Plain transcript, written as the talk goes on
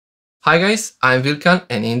Hi guys, I'm Vilkan,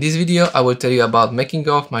 and in this video I will tell you about making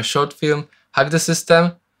of my short film Hack the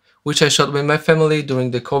System, which I shot with my family during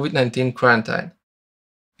the COVID-19 quarantine.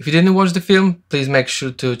 If you didn't watch the film, please make sure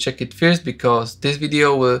to check it first because this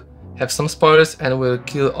video will have some spoilers and will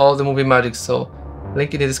kill all the movie magic, so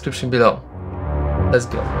link in the description below. Let's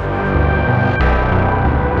go.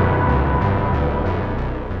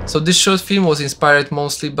 So this short film was inspired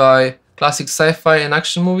mostly by classic sci-fi and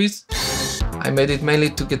action movies. I made it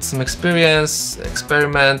mainly to get some experience,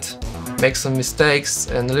 experiment, make some mistakes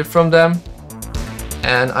and learn from them,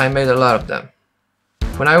 and I made a lot of them.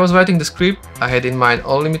 When I was writing the script, I had in mind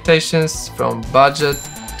all limitations from budget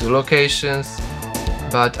to locations,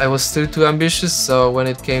 but I was still too ambitious, so when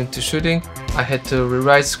it came to shooting, I had to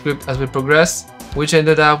rewrite script as we progressed, which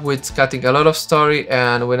ended up with cutting a lot of story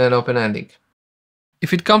and with an open ending.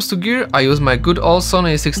 If it comes to gear, I use my good old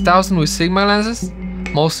Sony a6000 with Sigma lenses,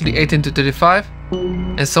 mostly 18-35,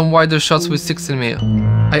 and some wider shots with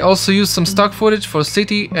 16mm. I also use some stock footage for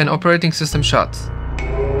city and operating system shots.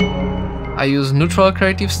 I use neutral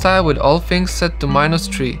creative style with all things set to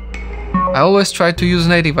 -3. I always try to use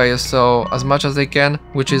native ISO as much as I can,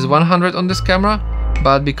 which is 100 on this camera,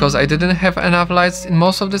 but because I didn't have enough lights in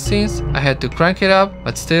most of the scenes, I had to crank it up,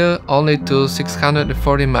 but still only to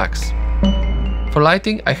 640 max. For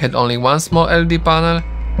lighting, I had only one small LED panel,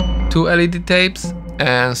 2 LED tapes,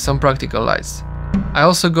 and some practical lights. I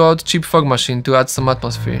also got cheap fog machine to add some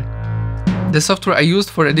atmosphere. The software I used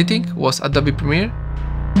for editing was Adobe Premiere,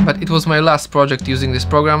 but it was my last project using this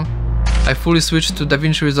program. I fully switched to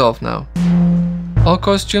DaVinci Resolve now. All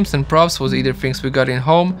costumes and props was either things we got in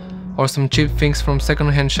home or some cheap things from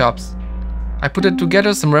second-hand shops. I put it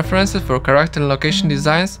together some references for character and location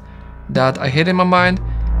designs that I had in my mind,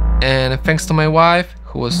 and thanks to my wife,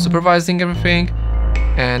 who was supervising everything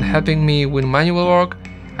and helping me with manual work,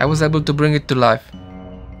 I was able to bring it to life.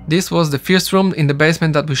 This was the first room in the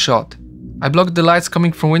basement that we shot. I blocked the lights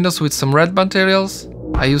coming from windows with some red materials.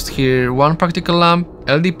 I used here one practical lamp,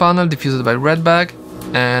 LED panel diffused by red bag,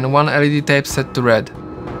 and one LED tape set to red.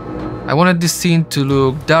 I wanted this scene to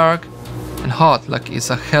look dark and hot, like it's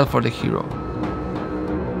a hell for the hero.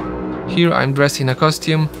 Here I'm dressed in a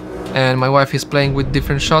costume, and my wife is playing with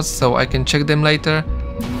different shots so I can check them later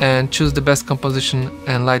and choose the best composition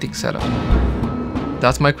and lighting setup.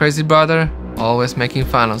 That's my crazy brother, always making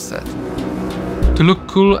fun on set. To look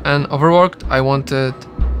cool and overworked, I wanted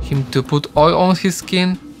him to put oil on his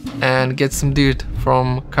skin and get some dirt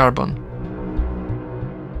from carbon.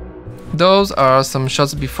 Those are some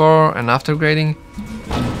shots before and after grading.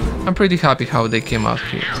 I'm pretty happy how they came out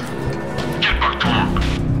here.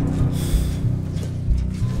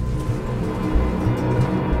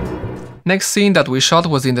 Next scene that we shot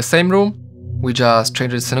was in the same room. We just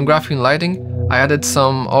changed the scenography and lighting. I added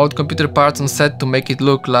some old computer parts on set to make it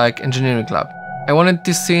look like engineering lab. I wanted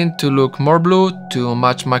this scene to look more blue to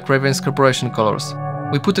match McRaven's corporation colors.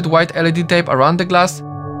 We put white LED tape around the glass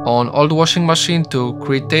on old washing machine to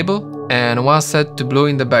create table, and one set to blue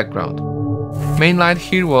in the background. Main light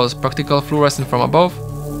here was practical fluorescent from above,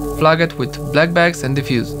 flagged with black bags and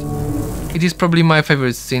diffused. It is probably my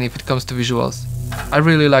favorite scene if it comes to visuals. I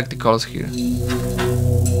really like the colors here.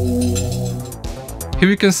 Here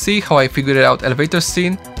you can see how I figured out elevator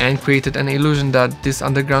scene and created an illusion that this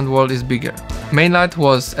underground world is bigger. Main light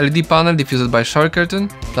was LED panel diffused by shower curtain,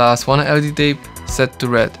 plus one LED tape set to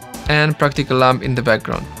red, and practical lamp in the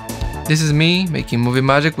background. This is me making movie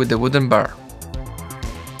magic with the wooden bar.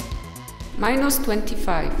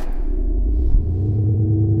 -25.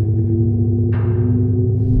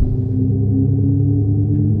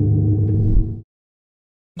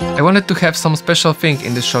 I wanted to have some special thing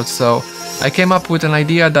in this shot, so I came up with an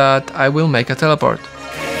idea that I will make a teleport.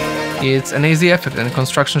 It's an easy effect and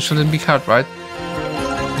construction shouldn't be hard, right?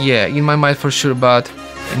 Yeah, in my mind for sure, but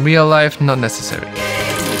in real life not necessary.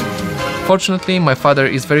 Fortunately, my father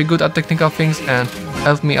is very good at technical things and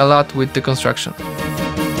helped me a lot with the construction.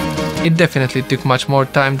 It definitely took much more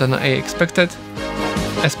time than I expected,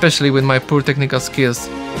 especially with my poor technical skills,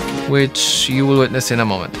 which you will witness in a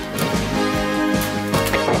moment.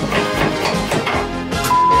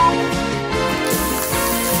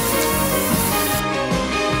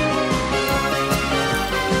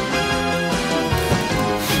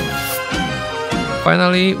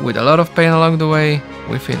 Finally, with a lot of pain along the way,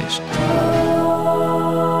 we finished.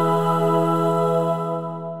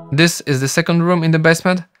 This is the second room in the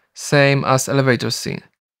basement, same as elevator scene.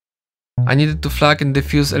 I needed to flag and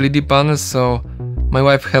diffuse LED panels, so my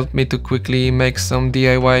wife helped me to quickly make some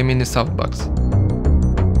DIY mini softbox.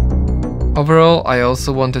 Overall, I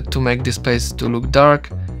also wanted to make this place to look dark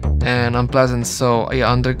and unpleasant, so I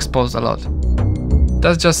underexposed a lot.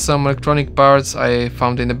 That's just some electronic parts I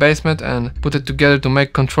found in the basement and put it together to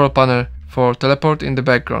make control panel for teleport in the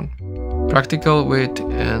background. Practical with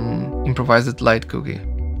an improvised light cookie.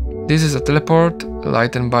 This is a teleport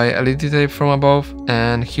lightened by LED tape from above,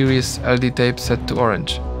 and here is LED tape set to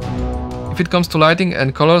orange. If it comes to lighting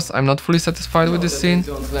and colors, I'm not fully satisfied with this scene.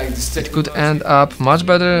 It could end up much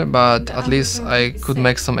better, but at least I could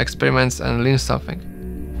make some experiments and learn something.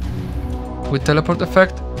 With teleport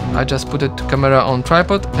effect, I just put it to camera on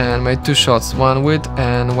tripod and made two shots, one with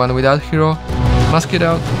and one without hero, masked it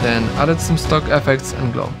out, then added some stock effects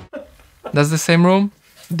and glow. That's the same room,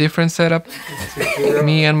 different setup.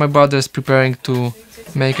 Me and my brothers preparing to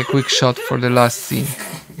make a quick shot for the last scene.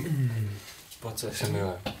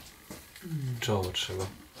 Czoło trzeba.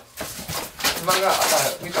 Uwaga,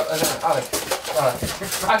 Alek,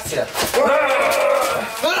 akcja!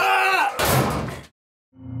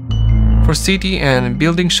 For city and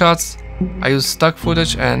building shots, I used stock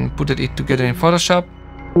footage and put it together in Photoshop,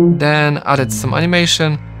 then added some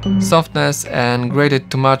animation, softness and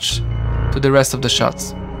graded to match to the rest of the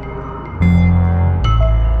shots.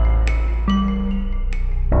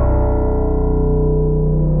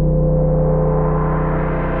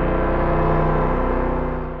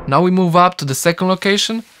 Now we move up to the second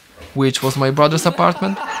location, which was my brother's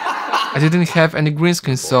apartment. I didn't have any green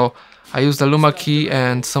screen, so I used a luma key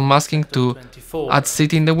and some masking to add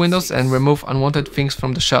city in the windows and remove unwanted things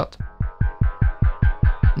from the shot.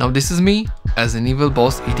 Now this is me as an evil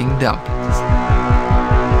boss eating dumplings.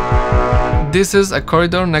 This is a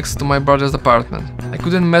corridor next to my brother's apartment. I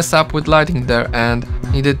couldn't mess up with lighting there and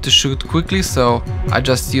needed to shoot quickly, so I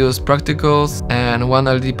just used practicals and one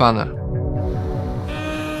LED panel.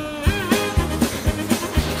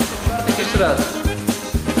 Jeszcze raz.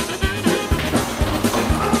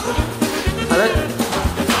 Ale...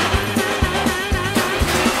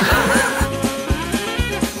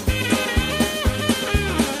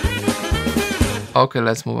 Okay,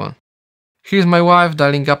 let's move on. Here's my wife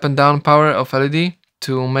dialing up and down power of LED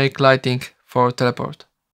to make lighting for teleport.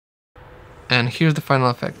 And here's the final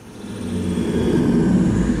effect.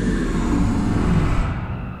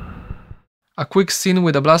 A quick scene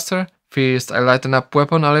with a blaster. First I lighten up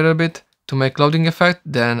weapon a little bit to make loading effect,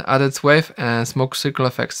 then added wave and smoke circle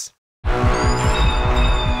effects.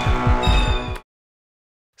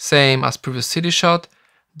 Same as previous city shot,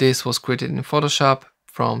 this was created in Photoshop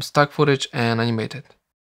from stock footage and animated.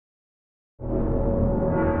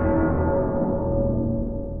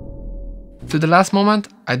 To the last moment,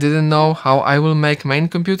 I didn't know how I will make main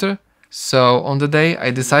computer, so on the day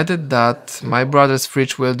I decided that my brother's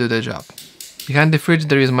fridge will do the job. Behind the fridge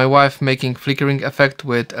there is my wife making flickering effect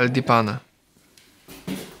with LED panel.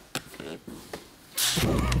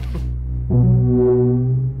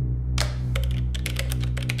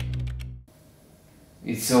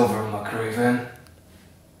 It's over, McRaven.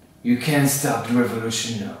 You can't stop the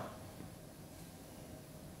revolution now.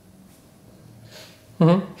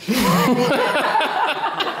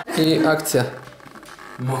 I akcja.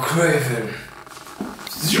 McRaven.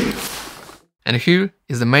 And here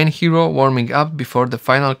is the main hero warming up before the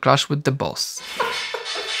final clash with the boss.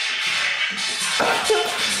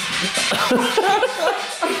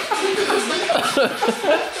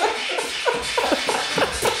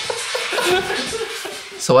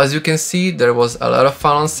 So as you can see, there was a lot of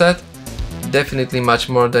fun on set, definitely much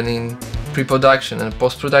more than in pre-production and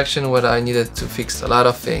post-production where I needed to fix a lot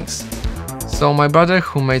of things. So my brother,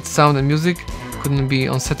 who made sound and music, couldn't be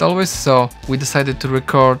on set always, so we decided to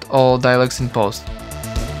record all dialogues in post.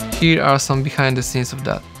 Here are some behind the scenes of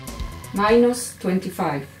that.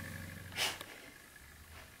 -25.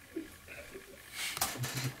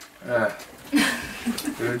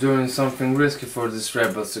 You're doing something risky for these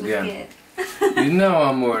rebels again. You know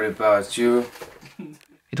I'm worried about you.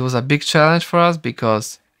 It was a big challenge for us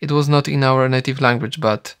because it was not in our native language,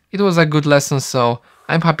 but it was a good lesson, so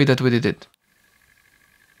I'm happy that we did it.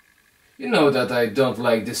 You know that I don't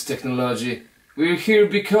like this technology. We're here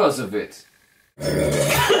because of it.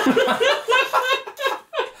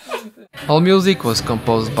 All music was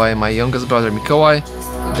composed by my youngest brother Mikołaj.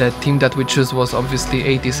 The theme that we chose was obviously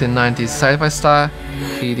 80s and 90s sci-fi style.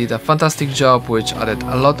 He did a fantastic job which added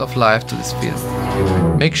a lot of life to this film.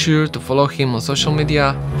 Make sure to follow him on social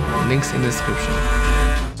media, links in the description.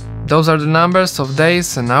 Those are the numbers of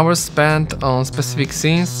days and hours spent on specific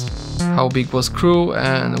scenes, how big was crew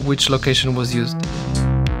and which location was used.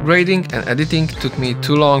 Grading and editing took me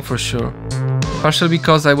too long for sure. Partially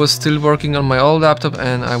because I was still working on my old laptop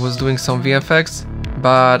and I was doing some VFX,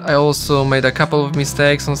 but I also made a couple of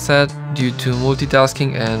mistakes on set due to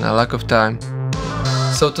multitasking and a lack of time.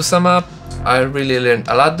 So to sum up, I really learned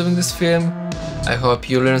a lot doing this film. I hope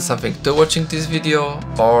you learned something too watching this video,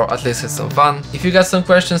 or at least had some fun. If you got some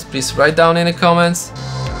questions, please write down in the comments.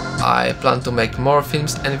 I plan to make more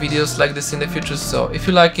films and videos like this in the future, so if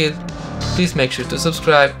you like it, please make sure to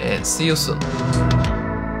subscribe and see you soon.